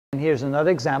And here's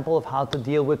another example of how to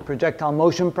deal with projectile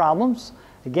motion problems.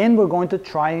 Again, we're going to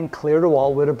try and clear the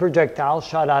wall with a projectile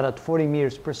shot out at 40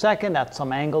 meters per second at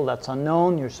some angle that's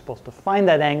unknown. You're supposed to find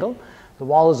that angle. The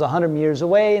wall is 100 meters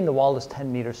away and the wall is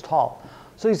 10 meters tall.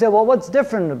 So you say, well, what's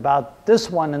different about this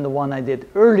one and the one I did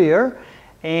earlier?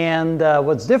 And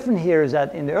what's different here is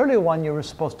that in the earlier one, you were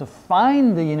supposed to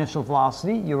find the initial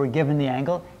velocity. You were given the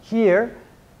angle. Here,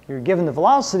 you're given the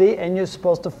velocity and you're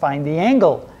supposed to find the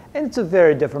angle. And it's a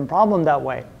very different problem that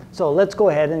way. So let's go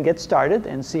ahead and get started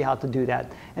and see how to do that.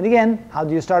 And again, how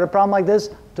do you start a problem like this?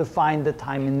 To find the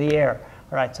time in the air.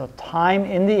 All right, so time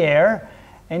in the air.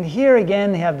 And here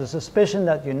again, you have the suspicion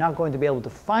that you're not going to be able to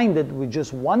find it with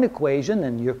just one equation,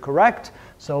 and you're correct.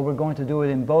 So we're going to do it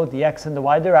in both the x and the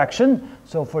y direction.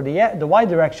 So for the y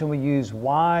direction, we use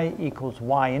y equals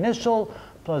y initial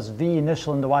plus v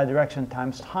initial in the y direction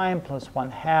times time plus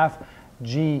 1/2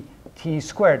 gt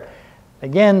squared.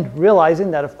 Again,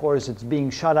 realizing that, of course, it's being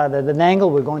shot out at an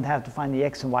angle, we're going to have to find the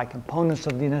x and y components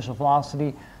of the initial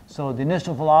velocity. So the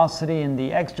initial velocity in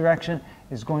the x direction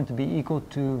is going to be equal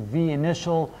to v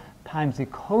initial times the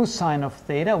cosine of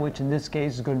theta, which in this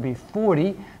case is going to be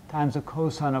 40 times the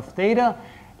cosine of theta.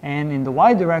 And in the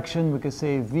y direction, we could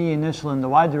say v initial in the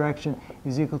y direction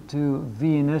is equal to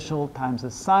v initial times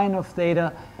the sine of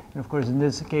theta. And of course, in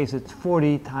this case, it's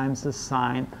 40 times the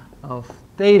sine of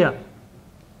theta.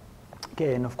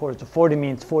 Okay, and of course, the 40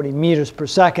 means 40 meters per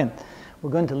second.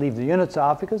 We're going to leave the units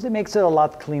off because it makes it a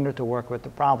lot cleaner to work with the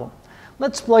problem.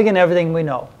 Let's plug in everything we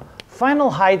know. Final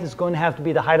height is going to have to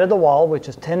be the height of the wall, which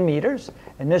is 10 meters.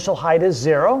 Initial height is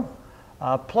 0,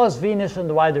 plus v initial in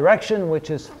the y direction, which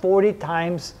is 40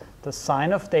 times the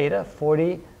sine of theta,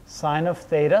 40 sine of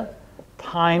theta,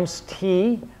 times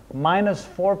t minus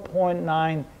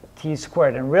 4.9 t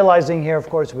squared. And realizing here, of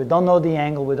course, we don't know the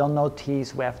angle, we don't know t,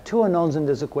 so we have two unknowns in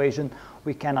this equation.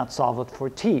 We cannot solve it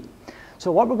for t.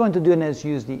 So what we're going to do now is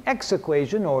use the x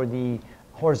equation, or the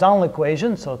horizontal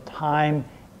equation, so time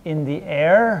in the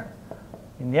air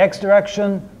in the x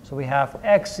direction. So we have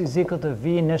x is equal to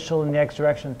v initial in the x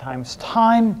direction times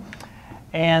time.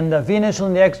 And v initial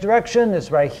in the x direction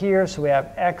is right here, so we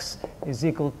have x is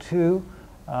equal to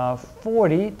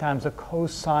 40 times the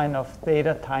cosine of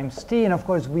theta times t. And of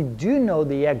course, we do know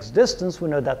the x distance. We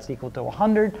know that's equal to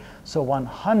 100. So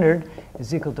 100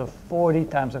 is equal to 40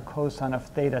 times the cosine of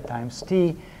theta times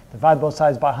t. Divide both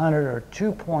sides by 100, or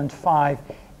 2.5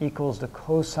 equals the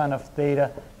cosine of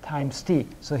theta times t.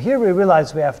 So here we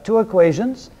realize we have two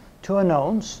equations, two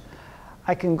unknowns.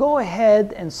 I can go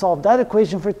ahead and solve that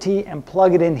equation for t and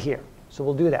plug it in here. So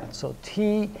we'll do that. So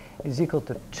t is equal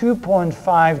to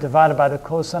 2.5 divided by the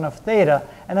cosine of theta.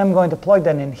 And I'm going to plug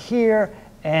that in here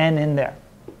and in there.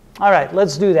 All right,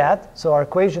 let's do that. So our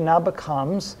equation now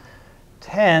becomes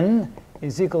 10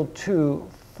 is equal to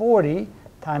 40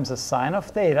 times the sine of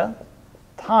theta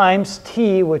times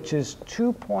t, which is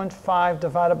 2.5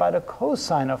 divided by the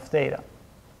cosine of theta,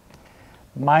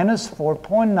 minus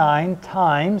 4.9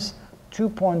 times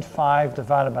 2.5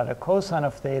 divided by the cosine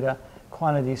of theta,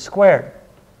 quantity squared.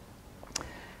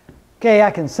 Okay,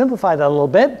 I can simplify that a little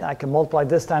bit. I can multiply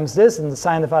this times this, and the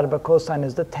sine divided by cosine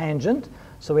is the tangent.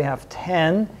 So we have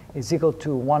 10 is equal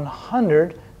to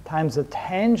 100 times the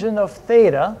tangent of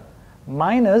theta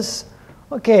minus,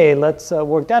 okay, let's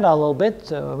work that out a little bit.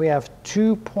 So we have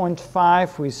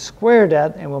 2.5, we square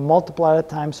that, and we'll multiply that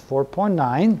times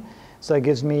 4.9. So that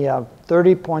gives me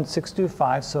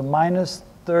 30.625, so minus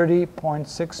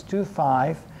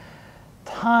 30.625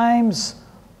 times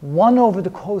 1 over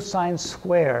the cosine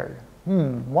squared.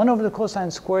 1 over the cosine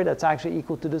squared, that's actually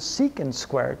equal to the secant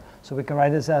squared. So we can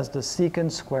write this as the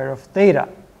secant squared of theta.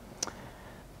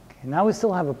 Okay, now we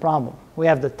still have a problem. We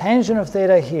have the tangent of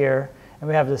theta here, and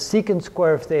we have the secant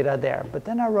square of theta there. But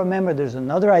then I remember there's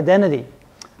another identity.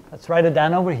 Let's write it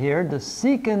down over here. The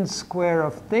secant square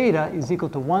of theta is equal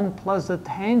to 1 plus the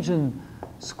tangent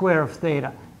square of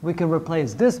theta. We can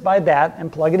replace this by that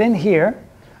and plug it in here.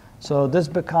 So this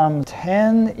becomes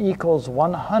 10 equals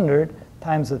 100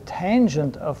 times the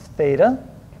tangent of theta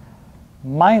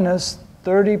minus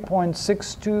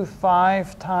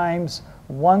 30.625 times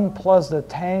 1 plus the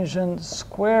tangent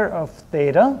square of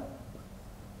theta.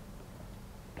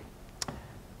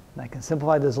 And I can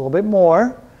simplify this a little bit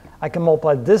more. I can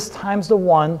multiply this times the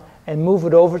 1 and move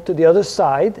it over to the other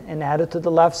side and add it to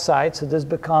the left side. So this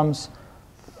becomes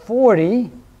 40.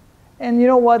 And you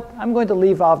know what? I'm going to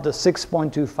leave off the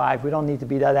 6.25. We don't need to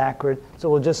be that accurate. So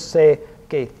we'll just say,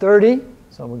 okay, 30.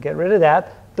 So we'll get rid of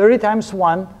that. 30 times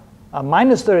 1,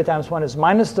 minus 30 times 1 is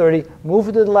minus 30. Move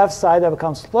it to the left side. That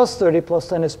becomes plus 30 plus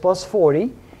 10 is plus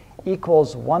 40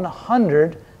 equals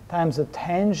 100 times the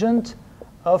tangent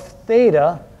of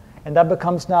theta. And that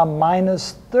becomes now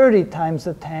minus 30 times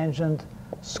the tangent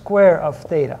square of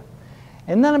theta.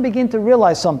 And then I begin to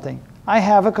realize something. I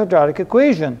have a quadratic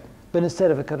equation, but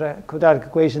instead of a quadratic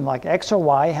equation like x or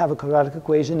y, I have a quadratic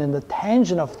equation in the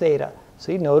tangent of theta.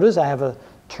 See, notice I have a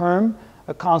term,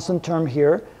 a constant term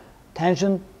here,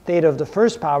 tangent theta of the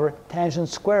first power, tangent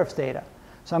square of theta.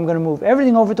 So I'm going to move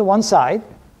everything over to one side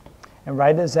and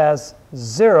write this as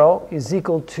 0 is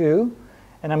equal to,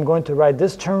 and I'm going to write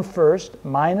this term first,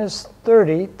 minus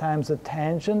 30 times the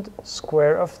tangent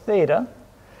square of theta,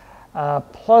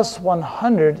 plus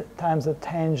 100 times the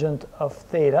tangent of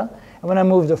theta. And when I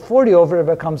move the 40 over, it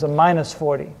becomes a minus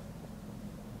 40.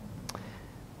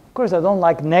 Of course, I don't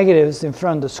like negatives in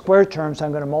front of the square term, so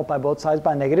I'm going to multiply both sides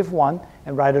by negative 1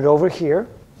 and write it over here.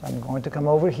 So I'm going to come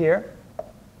over here.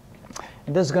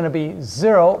 And this is going to be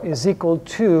 0 is equal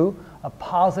to a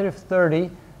positive 30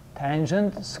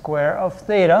 tangent square of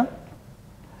theta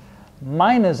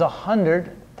minus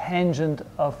 100 tangent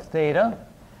of theta,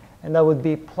 and that would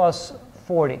be plus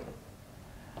 40.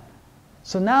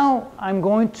 So now I'm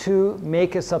going to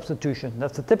make a substitution.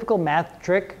 That's a typical math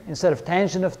trick. Instead of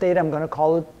tangent of theta, I'm going to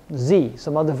call it z,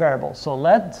 some other variable. So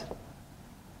let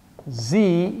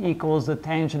z equals the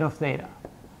tangent of theta.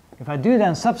 If I do that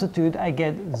and substitute, I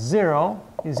get 0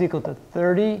 is equal to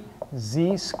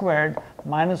 30z squared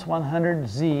minus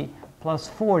 100z plus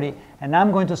 40. And now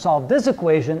I'm going to solve this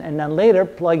equation and then later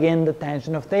plug in the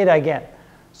tangent of theta again.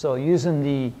 So using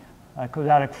the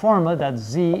quadratic formula, that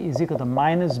z is equal to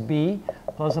minus b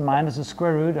plus or minus the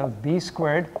square root of b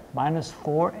squared minus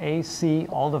 4ac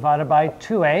all divided by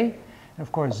 2a. And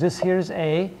of course, this here is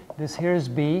a, this here is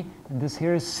b, and this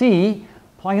here is c.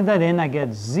 Plugging that in, I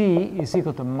get z is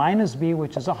equal to minus b,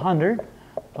 which is 100,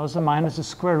 plus or minus the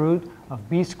square root of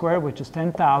b squared, which is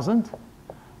 10,000,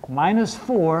 minus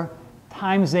 4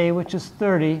 times a, which is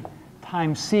 30,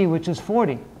 times c, which is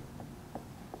 40.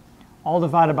 All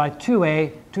divided by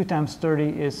 2a, 2 times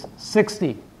 30 is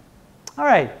 60. All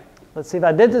right, let's see if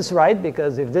I did this right,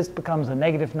 because if this becomes a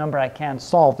negative number, I can't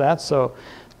solve that. So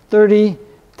 30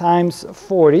 times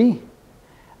 40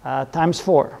 times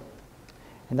 4.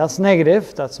 And that's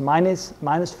negative. That's minus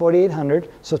 4,800.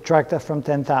 Subtract that from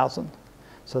 10,000.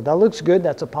 So that looks good.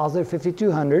 That's a positive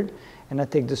 5,200. And I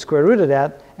take the square root of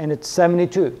that, and it's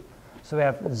 72. So we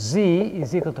have z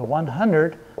is equal to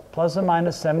 100 plus or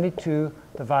minus 72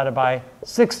 divided by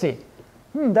 60.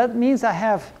 That means I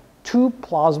have two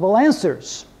plausible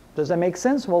answers. Does that make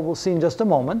sense? Well, we'll see in just a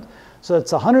moment. So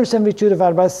it's 172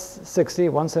 divided by 60,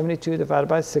 172 divided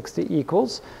by 60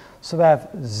 equals. So we have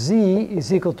z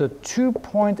is equal to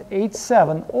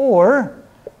 2.87, or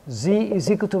z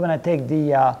is equal to, when I take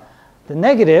the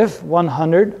negative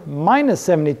 100 minus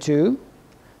 72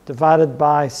 divided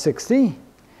by 60,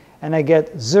 and I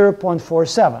get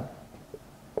 0.47.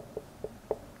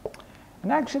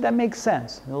 And actually, that makes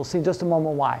sense. We'll see in just a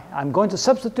moment why. I'm going to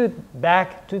substitute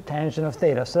back to tangent of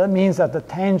theta. So that means that the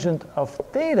tangent of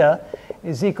theta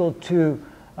is equal to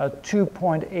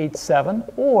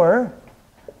 2.87, or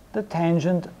the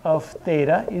tangent of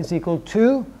theta is equal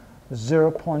to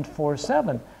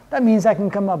 0.47. That means I can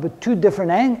come up with two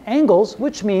different angles,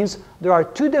 which means there are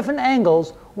two different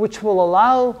angles which will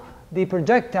allow the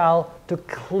projectile to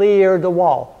clear the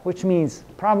wall, which means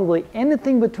probably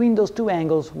anything between those two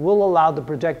angles will allow the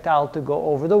projectile to go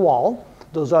over the wall.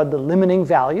 Those are the limiting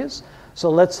values. So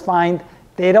let's find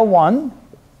theta 1,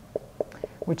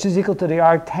 which is equal to the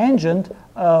arctangent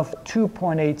of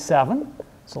 2.87.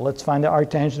 So let's find the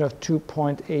arctangent of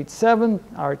 2.87.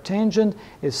 Arctangent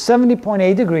is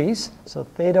 70.8 degrees. So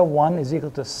theta 1 is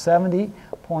equal to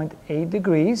 70.8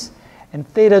 degrees. And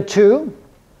theta 2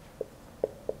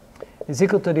 is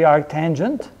equal to the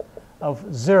arctangent of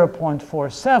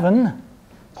 0.47.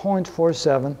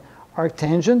 0.47.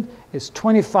 Arctangent is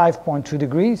 25.2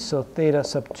 degrees. So theta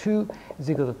sub 2 is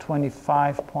equal to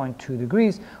 25.2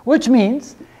 degrees, which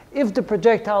means if the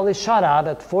projectile is shot out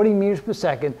at 40 meters per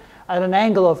second, at an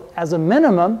angle of, as a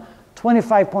minimum,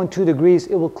 25.2 degrees,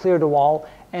 it will clear the wall,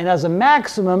 and as a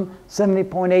maximum,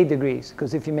 70.8 degrees.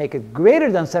 Because if you make it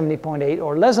greater than 70.8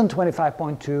 or less than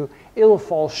 25.2, it will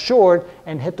fall short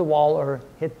and hit the wall or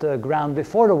hit the ground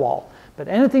before the wall. But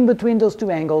anything between those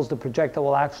two angles, the projectile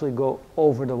will actually go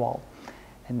over the wall.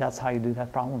 And that's how you do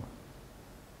that problem.